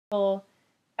People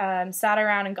sat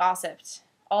around and gossiped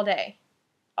all day,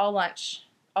 all lunch,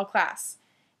 all class.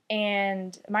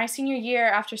 And my senior year,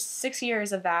 after 6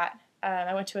 years of that,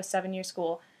 I went to a 7-year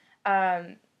school,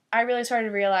 I really started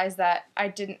to realize that I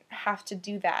didn't have to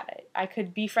do that. I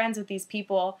could be friends with these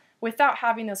people without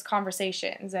having those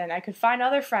conversations, and I could find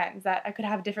other friends that I could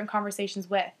have different conversations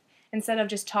with instead of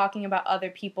just talking about other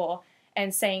people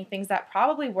and saying things that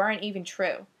probably weren't even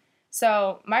true.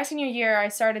 So my senior year, I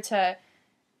started to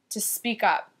speak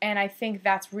up, and I think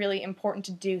that's really important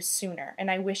to do sooner,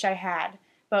 and I wish I had.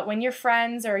 But when your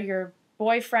friends or your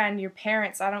boyfriend, your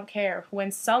parents, I don't care,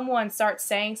 when someone starts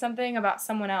saying something about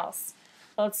someone else,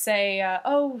 let's say,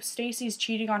 oh, Stacy's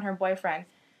cheating on her boyfriend,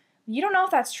 you don't know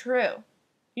if that's true.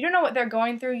 You don't know what they're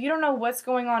going through. You don't know what's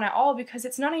going on at all because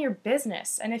it's none of your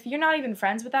business. And if you're not even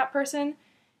friends with that person,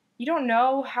 you don't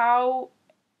know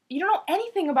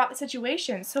anything about the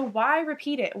situation. So why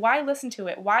repeat it? Why listen to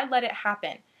it? Why let it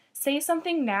happen? Say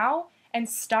something now and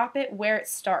stop it where it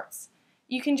starts.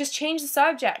 You can just change the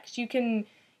subject. You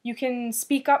can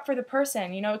speak up for the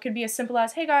person. You know, it could be as simple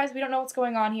as, hey guys, we don't know what's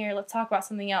going on here. Let's talk about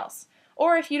something else.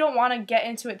 Or if you don't want to get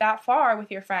into it that far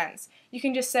with your friends, you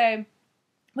can just say,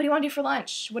 what do you want to do for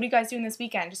lunch? What are you guys doing this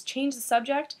weekend? Just change the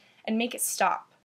subject and make it stop.